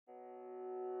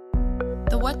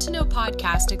What to Know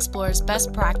podcast explores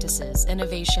best practices,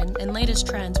 innovation, and latest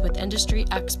trends with industry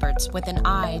experts with an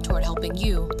eye toward helping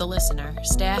you, the listener,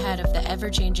 stay ahead of the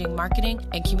ever-changing marketing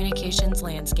and communications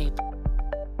landscape.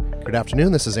 Good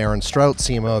afternoon. This is Aaron Strout,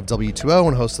 CMO of W2O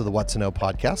and host of the What to Know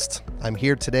podcast. I'm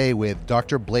here today with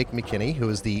Dr. Blake McKinney, who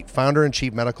is the founder and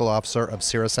chief medical officer of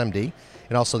CirrusMD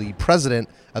and also the president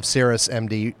of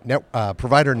CirrusMD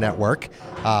Provider Network.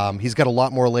 He's got a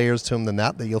lot more layers to him than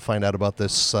that you'll find out about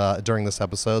this during this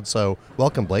episode. So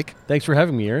welcome, Blake. Thanks for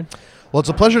having me, Aaron. Well, it's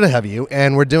a pleasure to have you.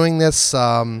 And we're doing this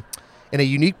in a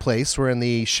unique place. We're in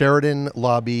the Sheraton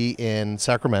lobby in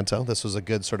Sacramento. This was a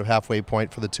good sort of halfway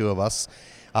point for the two of us.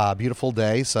 Beautiful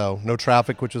day, so no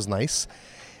traffic, which was nice.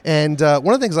 And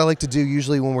one of the things I like to do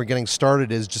usually when we're getting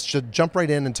started is just to jump right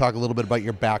in and talk a little bit about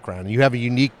your background. You have a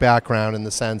unique background in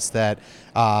the sense that,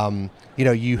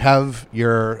 you have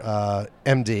your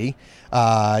MD,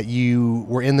 you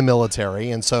were in the military,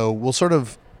 and so we'll sort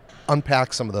of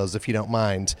unpack some of those if you don't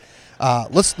mind.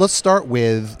 Let's start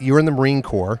with, you were in the Marine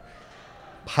Corps.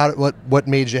 What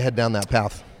made you head down that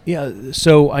path? Yeah,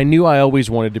 so I knew I always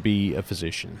wanted to be a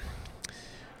physician.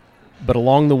 But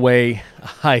along the way,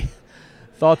 I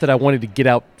thought that I wanted to get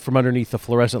out from underneath the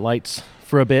fluorescent lights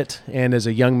for a bit. And as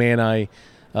a young man, I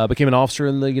became an officer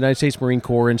in the United States Marine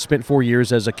Corps and spent 4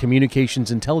 years as a communications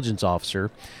intelligence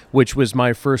officer, which was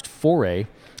my first foray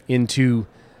into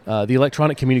the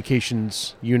electronic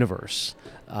communications universe.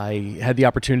 I had the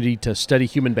opportunity to study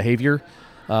human behavior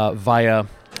via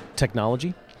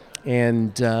technology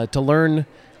and to learn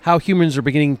how humans are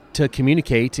beginning to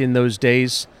communicate in those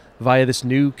days via this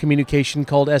new communication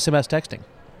called SMS texting.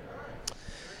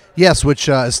 Yes, which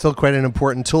is still quite an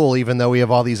important tool, even though we have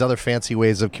all these other fancy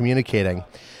ways of communicating.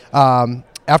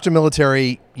 After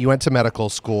military, you went to medical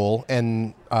school,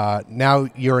 and now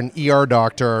you're an ER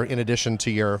doctor in addition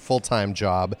to your full-time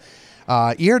job.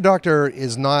 ER doctor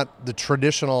is not the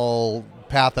traditional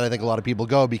path that I think a lot of people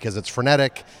go because it's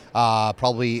frenetic,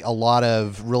 probably a lot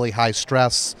of really high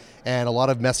stress, and a lot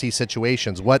of messy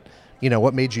situations. What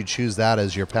made you choose that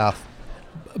as your path?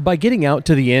 By getting out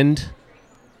to the end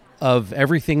of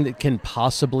everything that can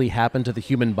possibly happen to the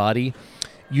human body,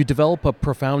 you develop a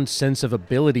profound sense of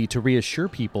ability to reassure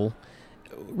people,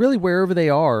 really wherever they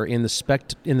are in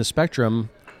the spectrum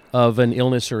of an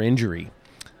illness or injury.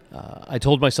 I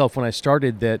told myself when I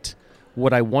started that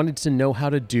what I wanted to know how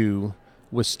to do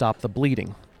was stop the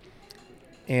bleeding.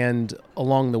 And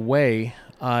along the way,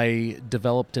 I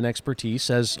developed an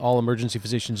expertise, as all emergency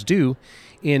physicians do,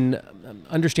 in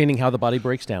understanding how the body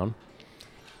breaks down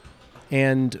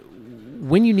and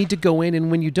when you need to go in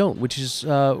and when you don't, which is,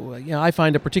 I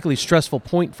find a particularly stressful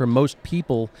point for most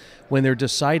people when they're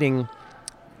deciding,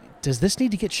 does this need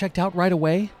to get checked out right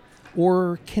away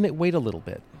or can it wait a little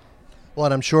bit? Well,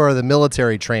 and I'm sure the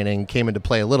military training came into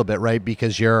play a little bit, right?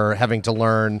 Because you're having to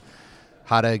learn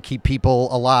how to keep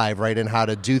people alive, right, and how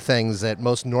to do things that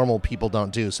most normal people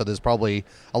don't do. So there's probably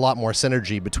a lot more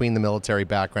synergy between the military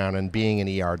background and being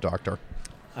an ER doctor.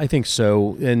 I think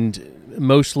so, and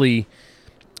mostly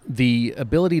the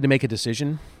ability to make a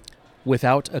decision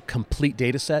without a complete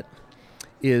data set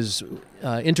is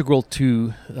integral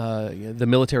to the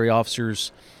military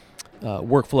officer's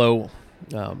workflow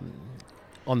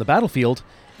on the battlefield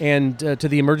and to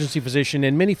the emergency physician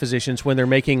and many physicians when they're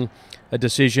making a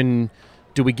decision.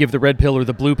 Do we give the red pill or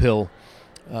the blue pill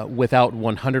without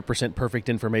 100% perfect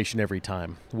information every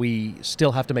time? We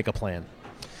still have to make a plan.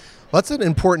 Well, that's an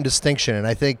important distinction, and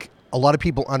I think a lot of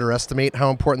people underestimate how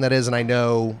important that is. And I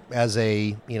know as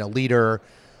a leader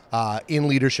in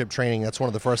leadership training, that's one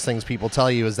of the first things people tell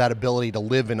you is that ability to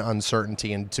live in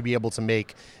uncertainty and to be able to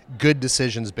make good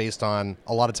decisions based on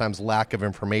a lot of times lack of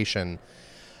information.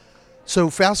 So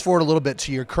fast forward a little bit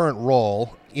to your current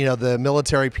role. The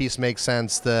military piece makes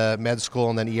sense, the med school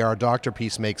and then ER doctor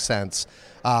piece makes sense.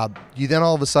 You then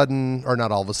all of a sudden, or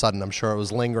not all of a sudden, I'm sure it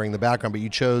was lingering in the background, but you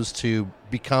chose to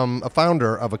become a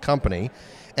founder of a company.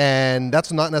 And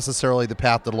that's not necessarily the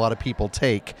path that a lot of people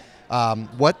take.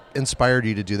 What inspired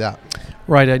you to do that?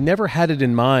 Right. I never had it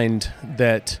in mind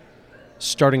that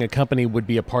starting a company would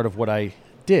be a part of what I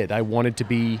did. I wanted to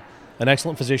be an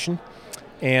excellent physician,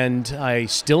 and I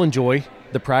still enjoy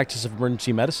the practice of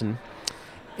emergency medicine.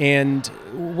 And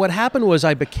what happened was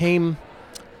I became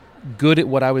good at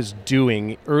what I was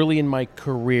doing. Early in my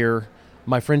career,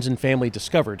 my friends and family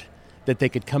discovered that they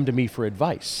could come to me for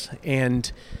advice.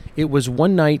 And it was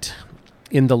one night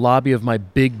in the lobby of my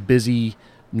big, busy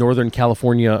Northern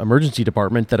California emergency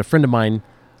department that a friend of mine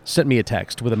sent me a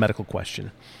text with a medical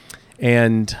question.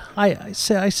 And I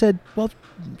said, well,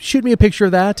 shoot me a picture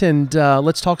of that and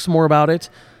let's talk some more about it.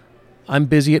 I'm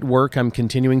busy at work. I'm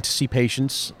continuing to see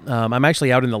patients. I'm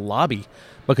actually out in the lobby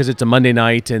because it's a Monday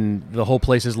night and the whole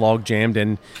place is log jammed.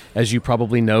 And as you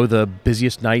probably know, the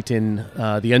busiest night in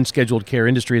the unscheduled care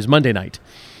industry is Monday night.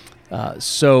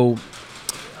 So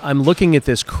I'm looking at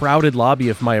this crowded lobby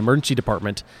of my emergency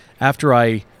department after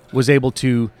I was able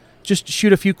to just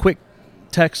shoot a few quick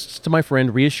texts to my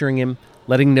friend, reassuring him,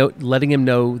 letting him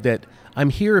know that I'm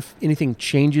here if anything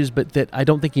changes, but that I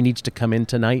don't think he needs to come in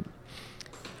tonight.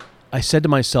 I said to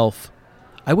myself,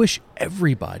 I wish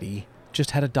everybody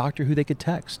just had a doctor who they could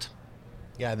text.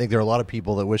 Yeah, I think there are a lot of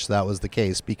people that wish that was the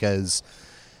case because,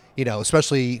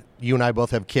 especially you and I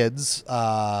both have kids,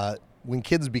 when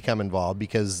kids become involved,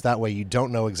 because that way you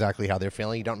don't know exactly how they're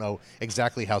feeling, you don't know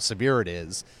exactly how severe it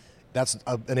is. That's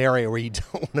an area where you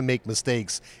don't want to make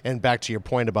mistakes. And back to your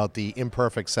point about the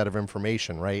imperfect set of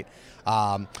information, right?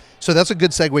 So that's a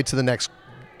good segue to the next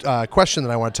question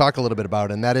that I want to talk a little bit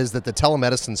about, and that is that the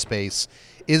telemedicine space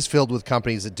is filled with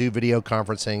companies that do video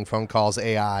conferencing, phone calls,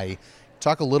 AI.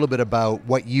 Talk a little bit about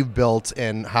what you've built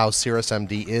and how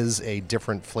CirrusMD is a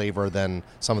different flavor than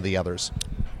some of the others.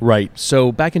 Right.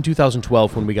 So back in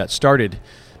 2012, when we got started,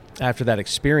 after that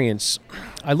experience,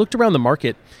 I looked around the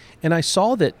market and I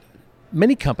saw that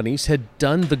many companies had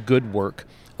done the good work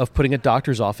of putting a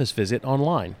doctor's office visit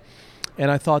online.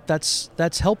 And I thought that's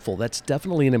helpful. That's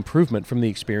definitely an improvement from the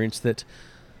experience that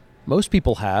most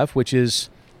people have, which is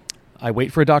I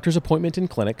wait for a doctor's appointment in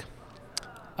clinic,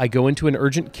 I go into an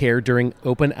urgent care during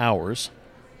open hours,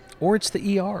 or it's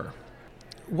the ER.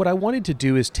 What I wanted to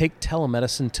do is take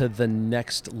telemedicine to the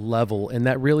next level, and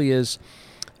that really is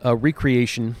a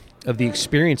recreation of the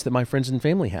experience that my friends and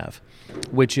family have,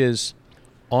 which is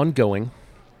ongoing,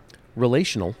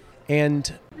 relational,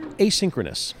 and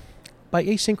asynchronous. By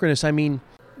asynchronous, I mean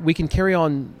we can carry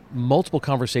on multiple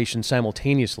conversations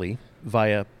simultaneously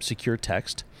via secure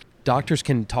text. Doctors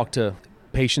can talk to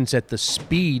patients at the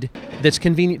speed that's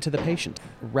convenient to the patient,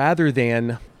 rather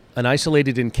than an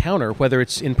isolated encounter, whether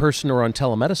it's in person or on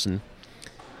telemedicine,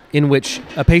 in which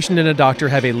a patient and a doctor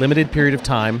have a limited period of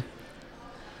time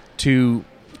to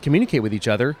communicate with each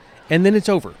other, and then it's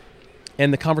over,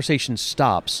 and the conversation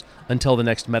stops until the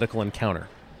next medical encounter.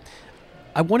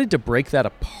 I wanted to break that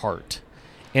apart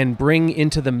and bring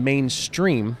into the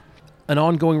mainstream an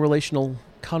ongoing relational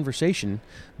conversation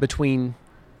between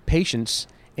patients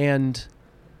and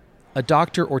a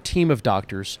doctor or team of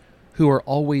doctors who are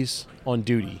always on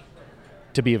duty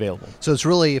to be available. So it's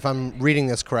really, if I'm reading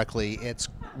this correctly, it's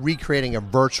recreating a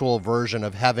virtual version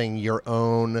of having your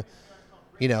own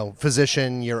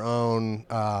physician, your own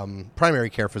primary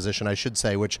care physician, I should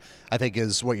say, which I think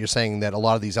is what you're saying that a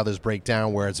lot of these others break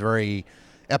down, where it's very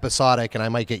episodic, and I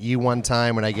might get you one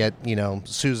time and I get,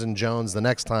 Susan Jones the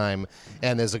next time,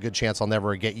 and there's a good chance I'll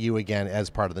never get you again as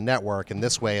part of the network. And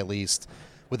this way, at least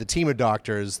with a team of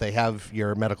doctors, they have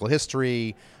your medical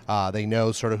history, they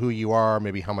know sort of who you are,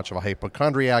 maybe how much of a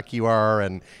hypochondriac you are,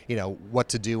 and, what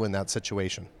to do in that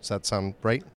situation. Does that sound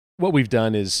right? What we've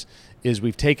done is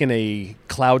we've taken a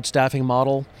cloud staffing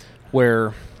model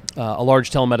where a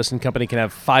large telemedicine company can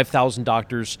have 5,000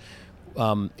 doctors,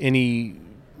 any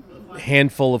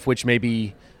handful of which may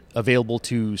be available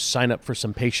to sign up for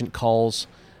some patient calls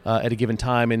at a given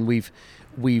time. And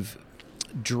we've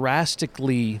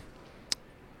drastically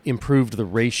improved the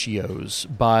ratios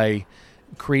by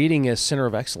creating a center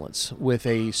of excellence with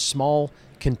a small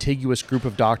contiguous group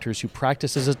of doctors who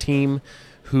practice as a team,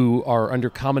 who are under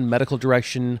common medical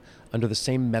direction, under the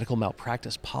same medical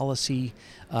malpractice policy,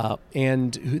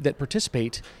 and that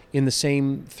participate in the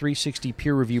same 360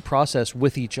 peer review process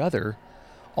with each other,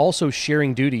 also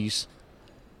sharing duties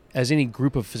as any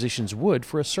group of physicians would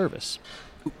for a service.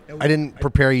 I didn't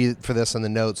prepare you for this in the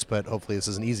notes, but hopefully this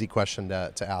is an easy question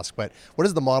to ask. But what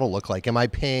does the model look like? Am I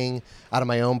paying out of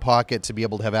my own pocket to be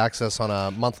able to have access on a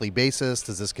monthly basis?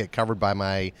 Does this get covered by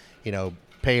my,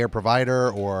 payer provider,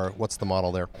 or what's the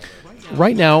model there?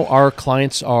 Right now, our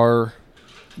clients are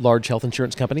large health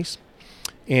insurance companies,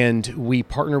 and we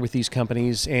partner with these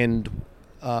companies and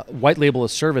white label a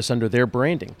service under their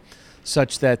branding,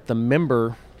 such that the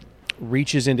member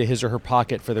reaches into his or her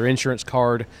pocket for their insurance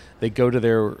card, they go to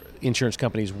their insurance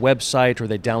company's website, or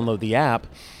they download the app,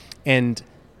 and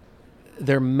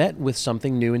they're met with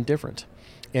something new and different.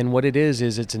 And what it is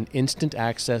it's an instant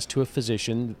access to a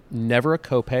physician, never a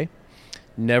copay,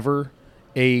 never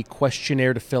a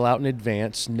questionnaire to fill out in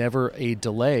advance, never a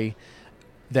delay,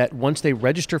 that once they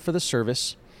register for the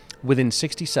service, within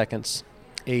 60 seconds,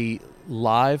 a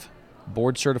live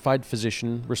board-certified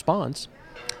physician responds.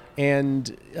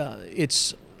 And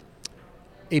it's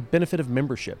a benefit of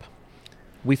membership.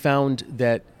 we found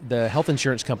that the health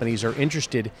insurance companies are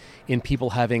interested in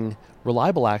people having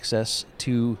reliable access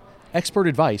to expert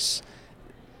advice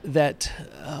that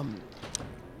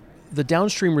the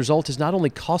downstream result is not only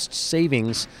cost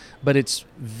savings, but it's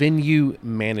venue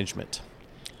management.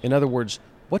 In other words,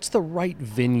 what's the right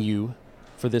venue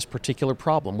for this particular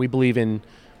problem? We believe in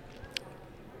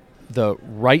the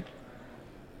right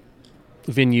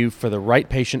venue for the right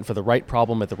patient for the right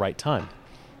problem at the right time.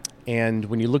 And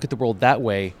when you look at the world that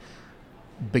way,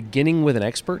 beginning with an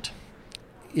expert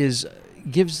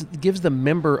gives the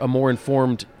member a more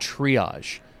informed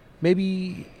triage.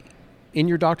 Maybe in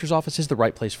your doctor's office is the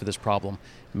right place for this problem.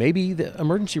 Maybe the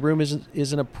emergency room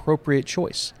is an appropriate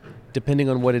choice. Depending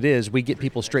on what it is, we get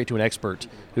people straight to an expert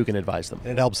who can advise them.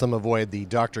 And it helps them avoid the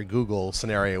Dr. Google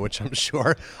scenario, which I'm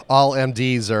sure all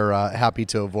MDs are happy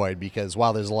to avoid, because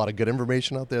while there's a lot of good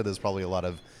information out there, there's probably a lot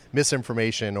of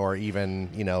misinformation or even,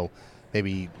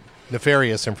 maybe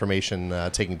nefarious information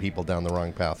taking people down the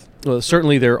wrong path. Well,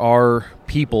 certainly there are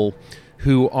people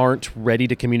who aren't ready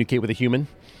to communicate with a human,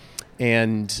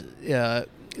 and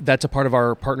that's a part of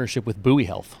our partnership with Bowie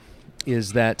Health,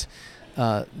 is that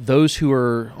those who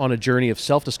are on a journey of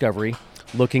self-discovery,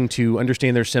 looking to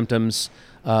understand their symptoms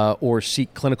or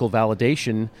seek clinical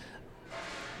validation,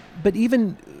 but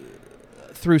even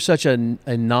through such a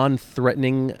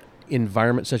non-threatening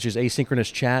environment such as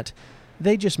asynchronous chat,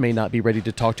 they just may not be ready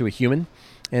to talk to a human.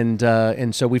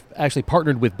 And so we've actually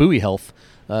partnered with Bowie Health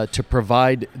to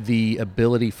provide the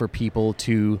ability for people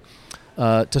to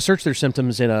search their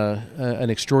symptoms in an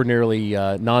extraordinarily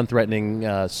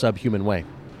non-threatening, subhuman way.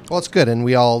 Well, it's good, and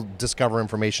we all discover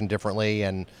information differently,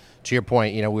 and to your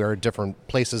point, we are at different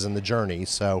places in the journey,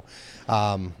 so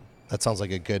that sounds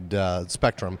like a good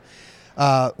spectrum.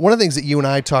 One of the things that you and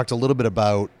I talked a little bit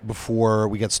about before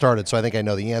we get started, so I think I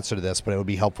know the answer to this, but it would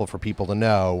be helpful for people to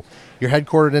know, you're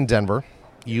headquartered in Denver.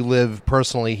 You live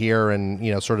personally here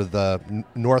in, sort of the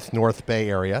North Bay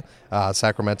area,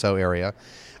 Sacramento area.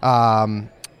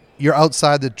 You're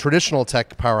outside the traditional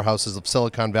tech powerhouses of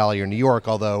Silicon Valley or New York,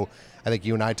 although I think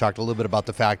you and I talked a little bit about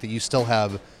the fact that you still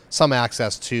have some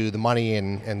access to the money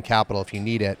and capital if you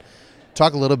need it.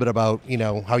 Talk a little bit about,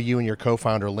 how you and your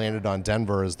co-founder landed on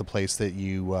Denver as the place that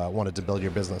you wanted to build your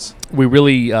business. We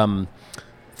really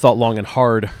thought long and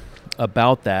hard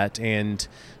about that, and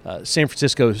San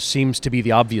Francisco seems to be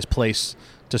the obvious place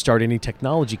to start any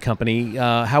technology company.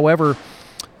 However,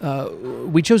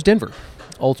 we chose Denver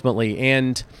ultimately,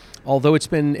 and although it's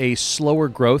been a slower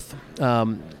growth,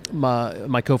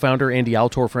 my co-founder Andy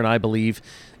Altorfer and I believe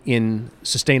in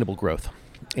sustainable growth,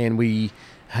 and we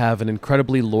have an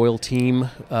incredibly loyal team.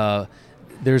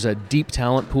 There's a deep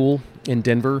talent pool in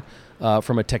Denver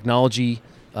from a technology,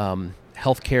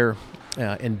 healthcare,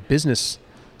 and business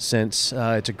sense.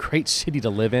 It's a great city to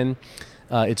live in.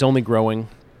 It's only growing,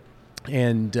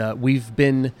 and we've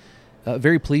been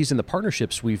very pleased in the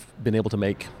partnerships we've been able to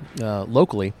make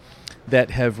locally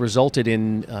that have resulted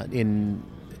in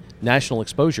national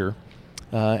exposure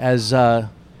as a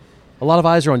lot of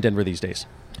eyes are on Denver these days.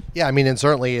 Yeah, and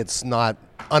certainly it's not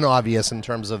unobvious in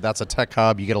terms of that's a tech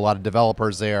hub. You get a lot of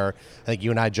developers there. I think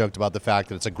you and I joked about the fact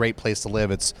that it's a great place to live.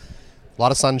 It's a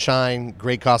lot of sunshine,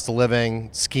 great cost of living,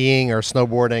 skiing or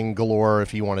snowboarding galore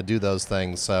if you want to do those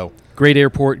things. So great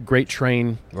airport, great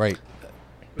train, right,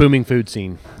 booming food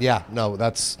scene. Yeah, no,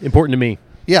 that's important to me.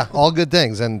 Yeah, all good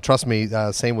things, and trust me,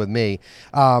 same with me.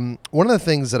 One of the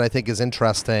things that I think is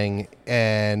interesting,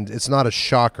 and it's not a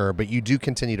shocker, but you do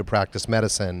continue to practice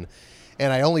medicine.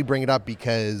 And I only bring it up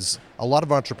because a lot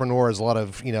of entrepreneurs, a lot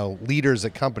of leaders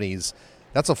at companies,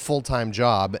 that's a full-time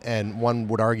job, and one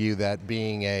would argue that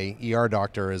being a ER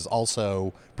doctor is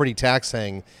also pretty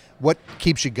taxing. What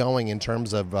keeps you going in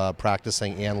terms of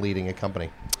practicing and leading a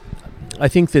company? I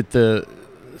think that the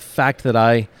fact that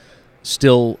I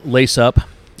still lace up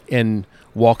and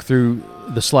walk through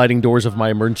the sliding doors of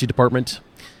my emergency department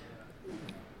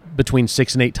between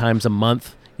 6 and 8 times a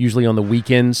month, usually on the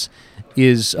weekends,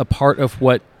 is a part of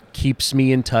what keeps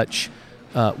me in touch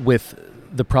with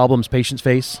the problems patients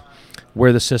face,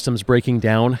 where the system's breaking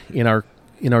down in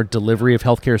our delivery of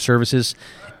healthcare services.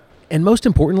 And most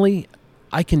importantly,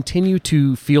 I continue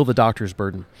to feel the doctor's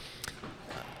burden.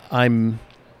 I'm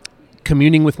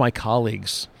communing with my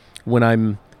colleagues when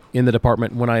I'm in the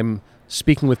department, when I'm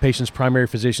speaking with patients' primary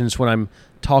physicians, when I'm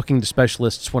talking to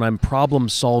specialists, when I'm problem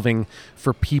solving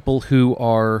for people who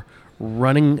are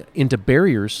running into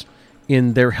barriers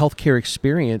in their healthcare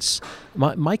experience.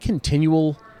 My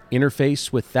continual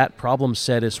interface with that problem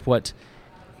set is what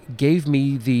gave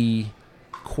me the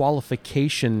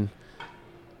qualification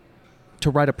to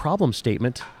write a problem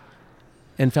statement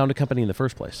and found a company in the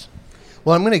first place.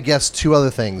 Well, I'm going to guess two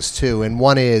other things too, and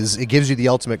one is it gives you the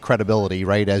ultimate credibility,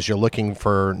 right, as you're looking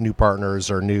for new partners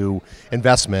or new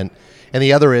investment, and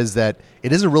the other is that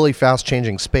it is a really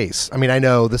fast-changing space. I mean, I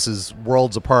know this is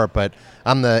worlds apart, but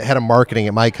I'm the head of marketing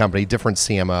at my company, different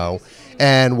CMO,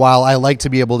 and while I like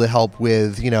to be able to help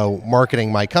with,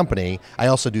 marketing my company, I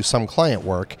also do some client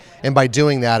work, and by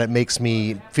doing that, it makes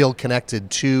me feel connected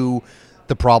to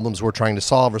the problems we're trying to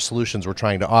solve or solutions we're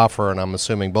trying to offer, and I'm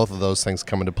assuming both of those things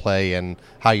come into play in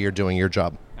how you're doing your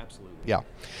job. Absolutely. Yeah.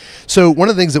 So one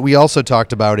of the things that we also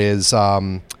talked about is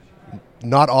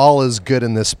not all is good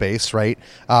in this space, right?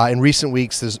 In recent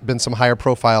weeks, there's been some higher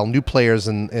profile new players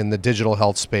in the digital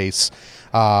health space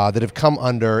that have come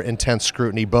under intense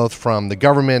scrutiny, both from the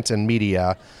government and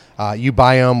media.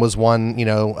 Ubiome was one, they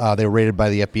were rated by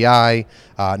the FBI.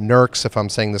 NERCS, if I'm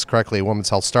saying this correctly, a women's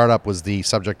health startup, was the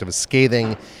subject of a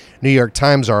scathing New York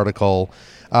Times article.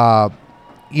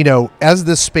 As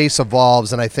this space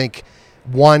evolves, and I think,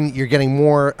 one, you're getting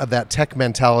more of that tech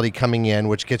mentality coming in,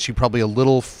 which gets you probably a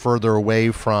little further away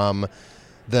from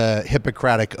the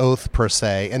Hippocratic Oath per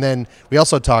se. And then we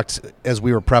also talked, as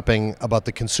we were prepping, about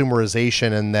the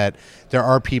consumerization and that there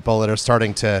are people that are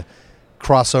starting to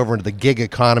cross over into the gig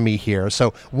economy here.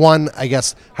 So one, I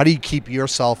guess, how do you keep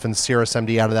yourself and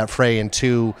CirrusMD out of that fray? And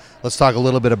two, let's talk a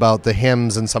little bit about the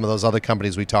HIMSS and some of those other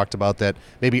companies we talked about that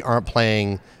maybe aren't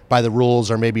playing by the rules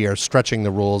or maybe are stretching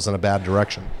the rules in a bad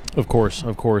direction. Of course.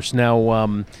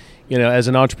 Now, as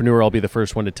an entrepreneur, I'll be the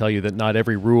first one to tell you that not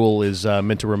every rule is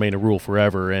meant to remain a rule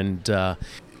forever. And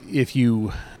if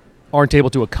you aren't able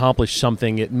to accomplish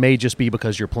something, it may just be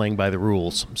because you're playing by the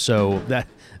rules. So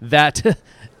that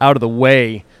out of the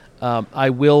way, I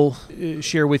will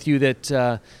share with you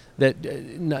that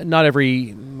not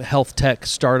every health tech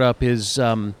startup is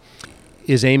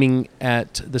aiming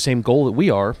at the same goal that we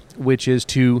are, which is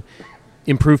to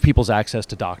improve people's access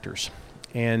to doctors.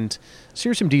 And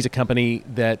CirrusMD is a company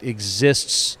that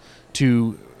exists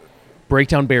to break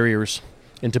down barriers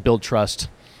and to build trust.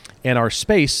 And our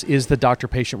space is the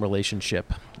doctor-patient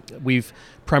relationship. We've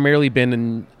primarily been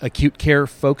in acute care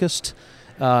focused,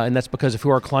 and that's because of who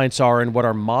our clients are and what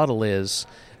our model is.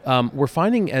 We're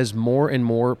finding as more and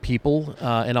more people,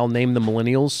 and I'll name the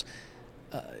millennials,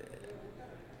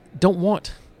 don't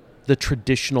want the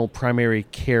traditional primary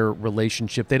care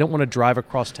relationship. They don't want to drive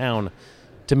across town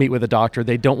to meet with a doctor.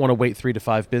 They don't want to wait 3 to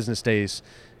 5 business days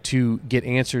to get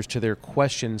answers to their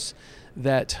questions.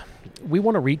 That we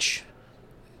want to reach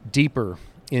deeper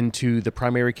into the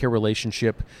primary care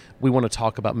relationship. We want to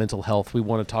talk about mental health. We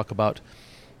want to talk about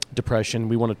depression.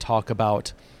 We want to talk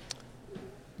about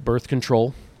birth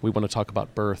control. We want to talk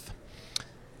about birth.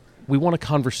 We want a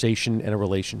conversation and a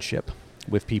relationship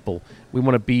with people. We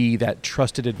want to be that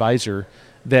trusted advisor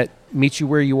that meets you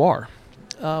where you are.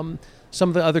 Some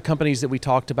of the other companies that we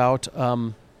talked about,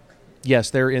 yes,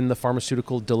 they're in the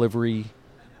pharmaceutical delivery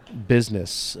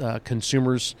business.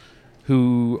 Consumers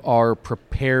who are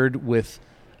prepared with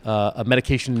a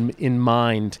medication in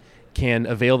mind can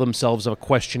avail themselves of a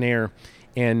questionnaire,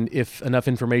 and if enough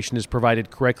information is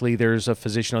provided correctly, there's a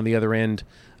physician on the other end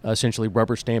essentially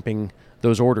rubber stamping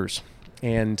those orders.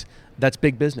 And that's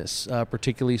big business,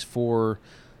 particularly for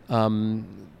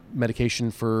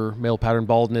medication for male pattern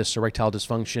baldness, erectile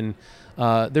dysfunction.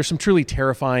 There's some truly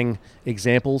terrifying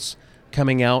examples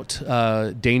coming out,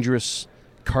 dangerous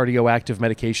cardioactive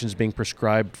medications being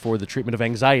prescribed for the treatment of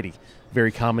anxiety,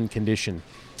 very common condition.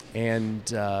 And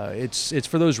it's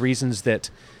for those reasons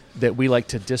that we like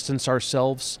to distance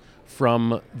ourselves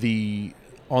from the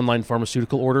online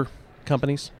pharmaceutical order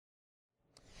companies.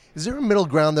 Is there a middle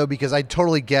ground, though? Because I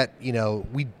totally get,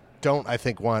 we don't, I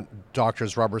think, want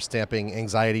doctors rubber stamping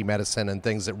anxiety medicine and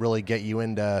things that really get you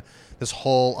into this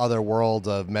whole other world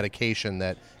of medication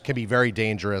that can be very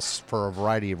dangerous for a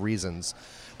variety of reasons.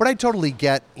 But I totally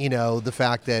get, the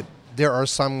fact that there are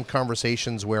some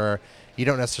conversations where you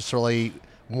don't necessarily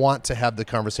want to have the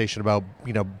conversation about,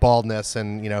 baldness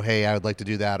and, hey, I would like to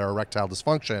do that, or erectile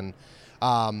dysfunction.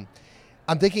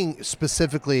 I'm thinking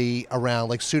specifically around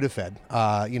like Sudafed.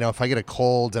 If I get a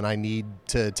cold and I need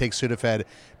to take Sudafed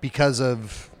because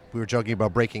of, we were joking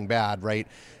about Breaking Bad, right?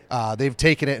 They've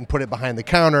taken it and put it behind the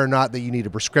counter, not that you need a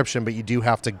prescription, but you do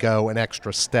have to go an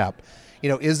extra step.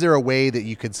 Is there a way that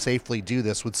you could safely do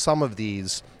this with some of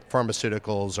these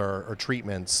pharmaceuticals or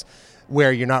treatments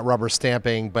where you're not rubber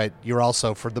stamping, but you're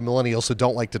also, for the millennials who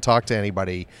don't like to talk to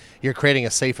anybody, you're creating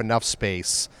a safe enough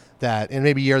space that, and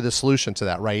maybe you're the solution to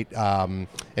that, right?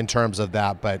 In terms of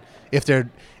that, but if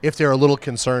they're a little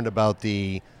concerned about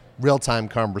the real-time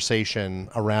conversation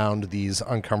around these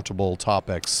uncomfortable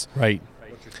topics, right?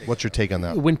 What's your take on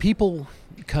that? When people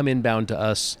come inbound to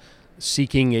us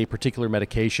seeking a particular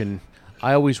medication,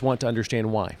 I always want to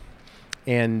understand why.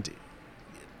 And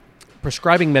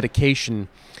prescribing medication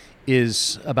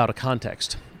is about a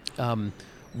context.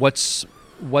 What's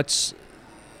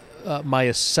my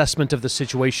assessment of the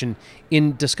situation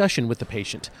in discussion with the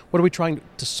patient? What are we trying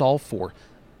to solve for?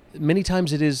 Many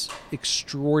times it is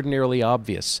extraordinarily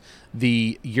obvious.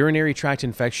 The urinary tract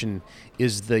infection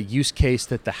is the use case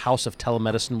that the house of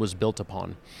telemedicine was built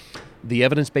upon. The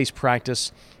evidence-based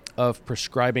practice of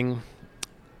prescribing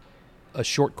a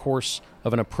short course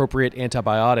of an appropriate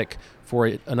antibiotic for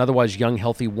an otherwise young,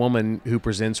 healthy woman who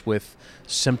presents with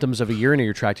symptoms of a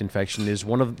urinary tract infection is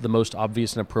one of the most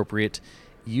obvious and appropriate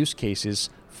use cases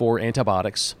for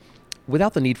antibiotics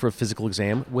without the need for a physical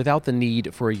exam, without the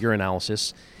need for a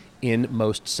urinalysis in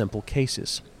most simple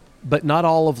cases. But not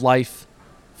all of life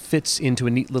fits into a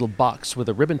neat little box with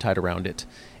a ribbon tied around it,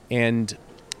 and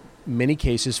many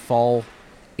cases fall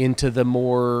into the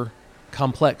more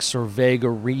complex or vague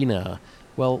arena.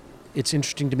 Well, it's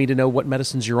interesting to me to know what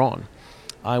medicines you're on.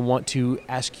 I want to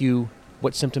ask you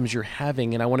what symptoms you're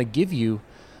having, and I want to give you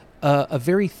a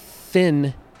very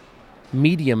thin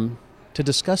medium to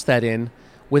discuss that in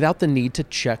without the need to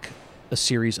check a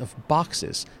series of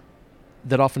boxes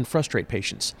that often frustrate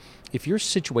patients. If your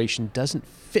situation doesn't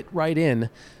fit right in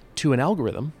to an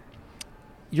algorithm,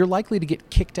 you're likely to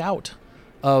get kicked out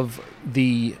of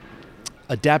the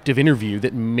adaptive interview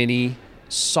that many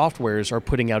softwares are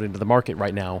putting out into the market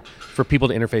right now for people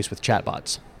to interface with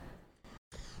chatbots.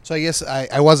 So I guess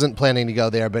I wasn't planning to go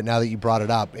there, but now that you brought it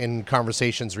up, in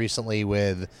conversations recently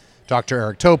with Dr.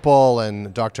 Eric Topol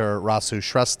and Dr. Rasu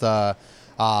Shrestha,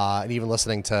 and even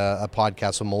listening to a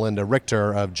podcast with Melinda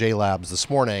Richter of JLabs this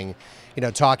morning,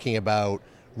 talking about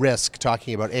risk,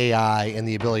 talking about AI and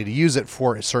the ability to use it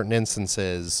for certain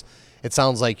instances, it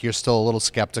sounds like you're still a little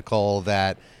skeptical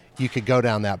that you could go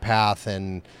down that path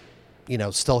and,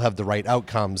 still have the right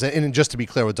outcomes. And just to be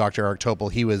clear with Dr. Eric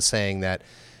Topol, he was saying that,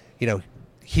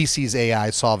 he sees AI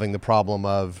solving the problem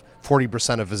of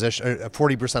 40%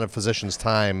 of physicians'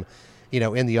 time,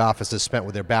 in the office is spent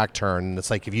with their back turned. And it's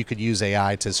like if you could use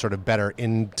AI to sort of better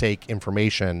intake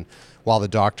information while the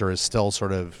doctor is still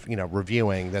sort of,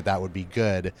 reviewing, that would be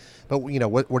good. But,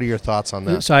 what are your thoughts on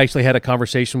that? So I actually had a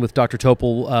conversation with Dr.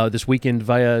 Topol this weekend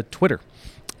via Twitter.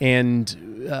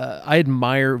 And I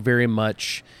admire very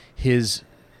much his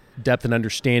depth and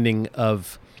understanding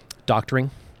of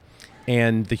doctoring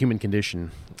and the human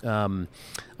condition.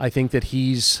 I think that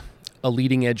he's a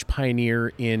leading edge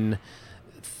pioneer in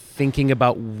thinking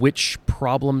about which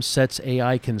problem sets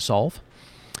AI can solve.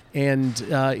 And,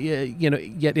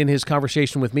 yet in his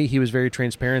conversation with me, he was very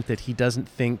transparent that he doesn't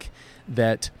think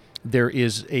that there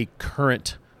is a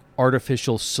current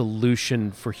artificial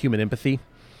solution for human empathy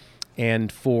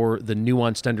and for the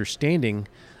nuanced understanding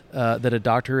that a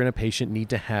doctor and a patient need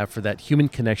to have for that human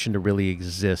connection to really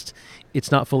exist. It's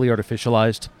not fully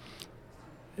artificialized,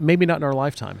 maybe not in our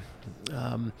lifetime.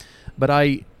 But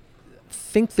I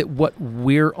think that what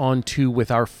we're onto with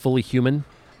our fully human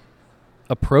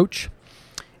approach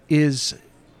is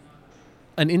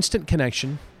an instant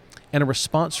connection and a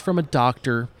response from a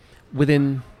doctor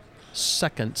within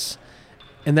seconds.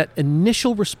 And that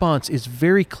initial response is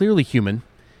very clearly human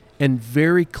and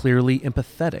very clearly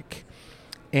empathetic.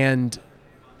 And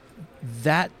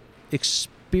that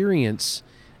experience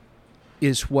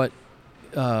is what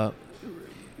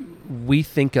we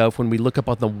think of when we look up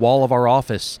on the wall of our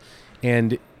office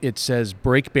and it says,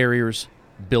 break barriers,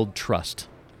 build trust.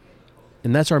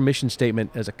 And that's our mission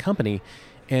statement as a company.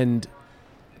 And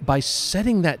by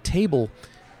setting that table,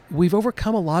 we've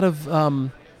overcome a lot of the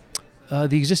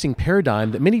existing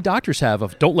paradigm that many doctors have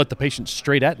of don't let the patient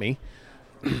straight at me.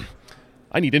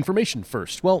 I need information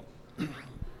first. Well,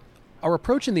 our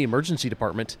approach in the emergency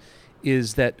department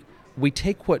is that we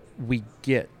take what we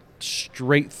get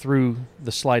straight through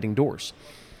the sliding doors.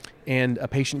 And a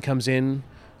patient comes in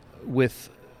with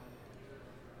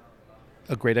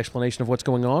a great explanation of what's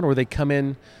going on, or they come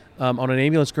in on an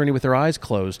ambulance gurney with their eyes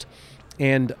closed.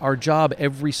 And our job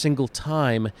every single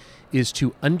time is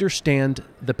to understand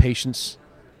the patient's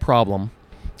problem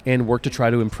and work to try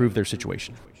to improve their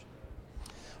situation.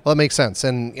 Well, it makes sense.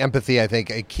 And empathy, I think,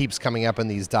 it keeps coming up in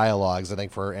these dialogues, I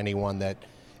think, for anyone that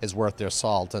is worth their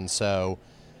salt. And so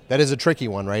that is a tricky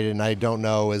one, right? And I don't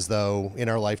know as though in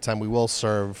our lifetime we will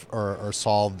serve or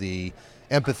solve the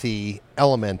empathy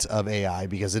element of AI,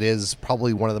 because it is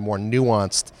probably one of the more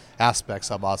nuanced aspects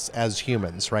of us as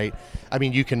humans, right? I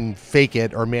mean, you can fake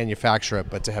it or manufacture it,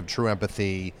 but to have true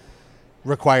empathy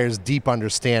requires deep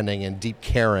understanding and deep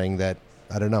caring that,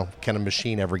 I don't know, can a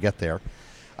machine ever get there?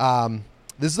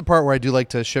 This is the part where I do like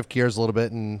to shift gears a little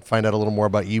bit and find out a little more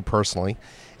about you personally.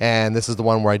 And this is the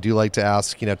one where I do like to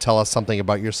ask, tell us something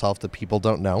about yourself that people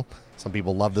don't know. Some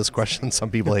people love this question.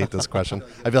 Some people hate this question.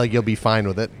 I feel like you'll be fine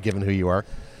with it, given who you are.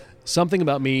 Something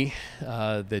about me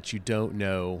that you don't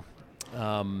know.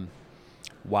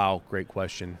 Wow, great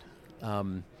question.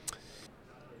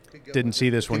 Didn't see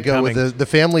this one go coming. With the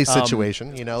family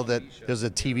situation, that there's a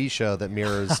TV show that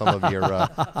mirrors some of your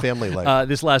family life.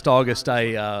 This last August,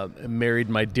 I married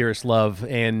my dearest love,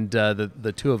 and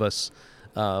the two of us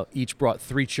each brought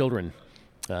 3 children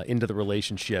into the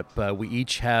relationship. We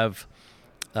each have,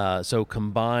 so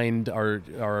combined,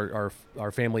 our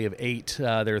family of 8.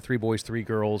 There are 3 boys, 3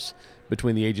 girls,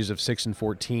 between the ages of 6 and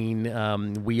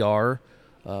 14. We are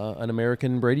an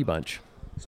American Brady Bunch.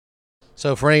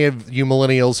 So for any of you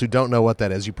millennials who don't know what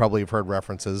that is, you probably have heard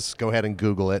references. Go ahead and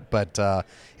Google it. But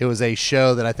it was a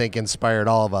show that I think inspired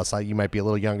all of us. You might be a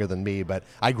little younger than me, but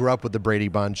I grew up with the Brady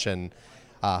Bunch. And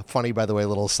funny, by the way,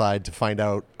 little aside, to find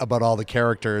out about all the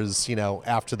characters,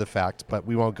 after the fact. But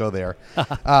we won't go there.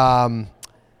 I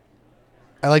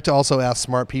like to also ask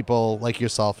smart people like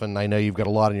yourself, and I know you've got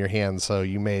a lot in your hands, so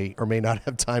you may or may not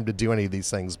have time to do any of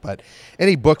these things. But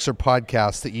any books or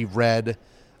podcasts that you've read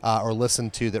or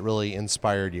listened to that really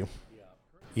inspired you?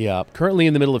 Yeah, currently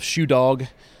in the middle of Shoe Dog,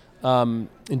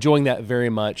 enjoying that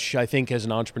very much. I think as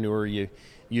an entrepreneur,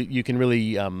 you can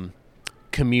really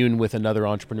commune with another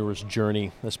entrepreneur's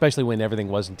journey, especially when everything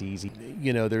wasn't easy.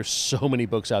 There's so many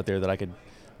books out there that I could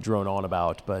drone on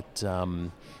about, but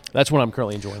that's what I'm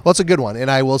currently enjoying. Well, it's a good one,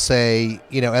 and I will say,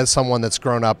 as someone that's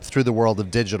grown up through the world of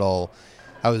digital,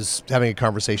 I was having a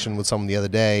conversation with someone the other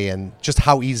day, and just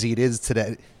how easy it is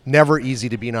today. Never easy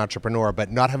to be an entrepreneur,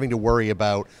 but not having to worry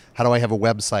about how do I have a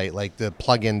website, like the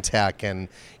plug-in tech, and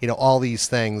all these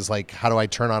things, like how do I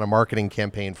turn on a marketing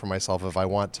campaign for myself if I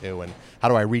want to, and how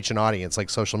do I reach an audience? Like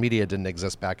social media didn't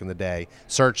exist back in the day,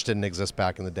 search didn't exist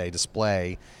back in the day,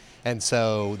 display, and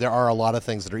so there are a lot of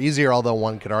things that are easier. Although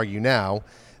one could argue now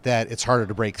that it's harder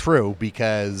to break through,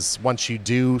 because once you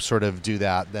do sort of do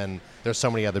that, then there's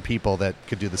so many other people that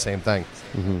could do the same thing.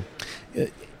 Mm-hmm.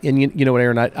 And you know what,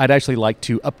 Aaron, I'd actually like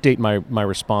to update my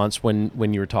response.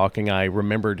 When you were talking, I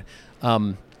remembered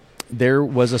there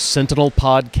was a Sentinel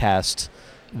podcast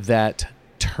that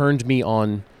turned me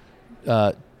on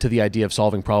to the idea of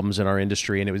solving problems in our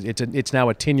industry, and it's now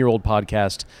a 10-year-old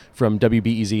podcast from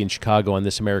WBEZ in Chicago on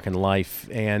This American Life,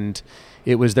 and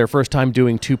it was their first time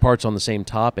doing 2 parts on the same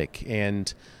topic,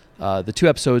 and the 2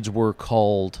 episodes were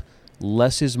called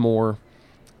Less is More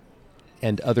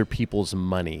and Other People's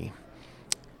Money.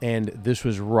 And this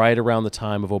was right around the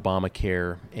time of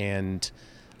Obamacare, and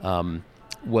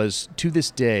was, to this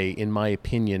day, in my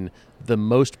opinion, the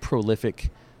most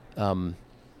prolific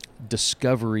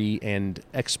discovery and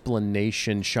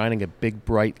explanation, shining a big,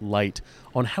 bright light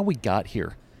on how we got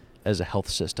here as a health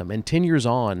system. And 10 years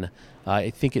on,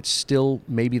 I think it's still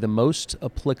maybe the most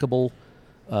applicable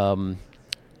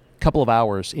couple of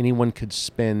hours anyone could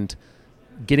spend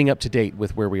getting up to date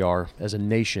with where we are as a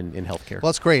nation in healthcare.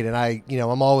 Well, that's great. And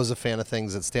I'm always a fan of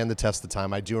things that stand the test of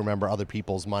time. I do remember Other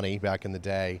People's Money back in the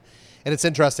day. And it's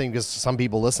interesting because some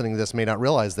people listening to this may not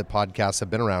realize that podcasts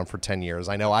have been around for 10 years.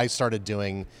 I know I started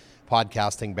doing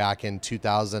podcasting back in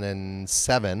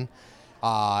 2007,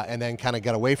 and then kind of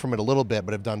got away from it a little bit,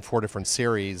 but have done 4 different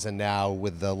series. And now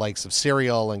with the likes of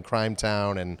Serial and Crime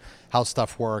Town and How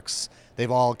Stuff Works,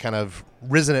 they've all kind of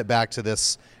risen it back to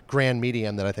this grand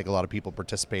medium that I think a lot of people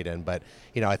participate in. But,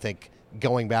 I think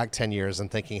going back 10 years and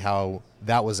thinking how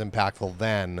that was impactful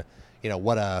then,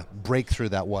 what a breakthrough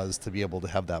that was to be able to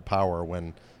have that power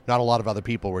when not a lot of other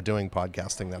people were doing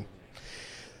podcasting then.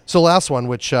 So last one,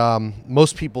 which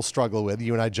most people struggle with.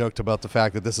 You and I joked about the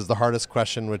fact that this is the hardest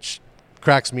question, which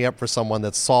cracks me up for someone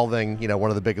that's solving,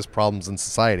 one of the biggest problems in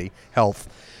society, health.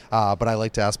 But I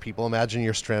like to ask people, imagine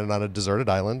you're stranded on a deserted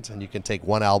island and you can take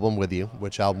one album with you.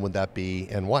 Which album would that be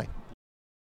and why?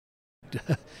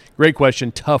 Great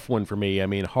question. Tough one for me. I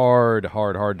mean, hard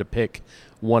to pick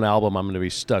one album I'm going to be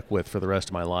stuck with for the rest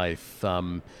of my life.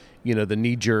 The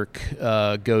knee-jerk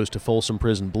goes to Folsom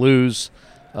Prison Blues,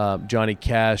 Johnny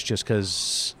Cash, just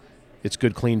because it's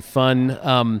good, clean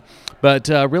fun. But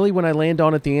really, when I land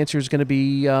on it, the answer is going to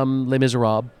be Les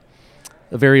Miserables,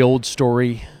 a very old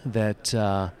story that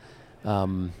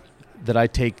I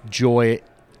take joy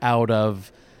out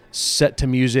of, set to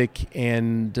music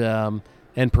and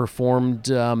performed.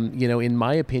 In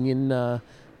my opinion,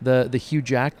 the Hugh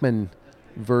Jackman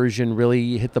version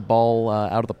really hit the ball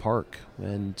out of the park,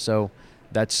 and so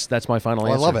that's my final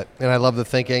answer. I love it, and I love the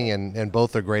thinking, and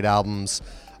both are great albums.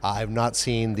 I've not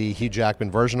seen the Hugh Jackman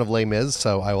version of Les Mis,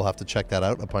 so I will have to check that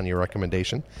out upon your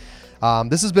recommendation.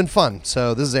 This has been fun.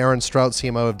 So this is Aaron Strout,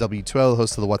 CMO of W2O,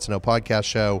 host of the What to Know podcast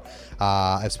show.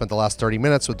 I've spent the last 30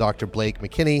 minutes with Dr. Blake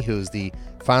McKinney, who is the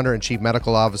founder and chief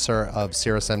medical officer of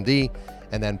CirrusMD,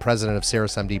 and then president of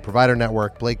CirrusMD Provider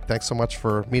Network. Blake, thanks so much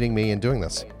for meeting me and doing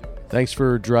this. Thanks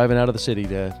for driving out of the city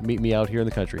to meet me out here in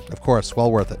the country. Of course,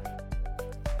 well worth it.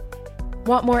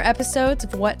 Want more episodes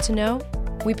of What to Know?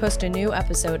 We post a new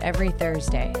episode every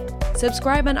Thursday.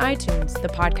 Subscribe on iTunes, the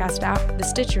podcast app, the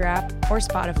Stitcher app, or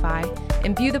Spotify,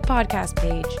 and view the podcast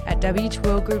page at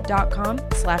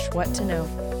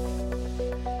w2ogroup.com/whattoknow.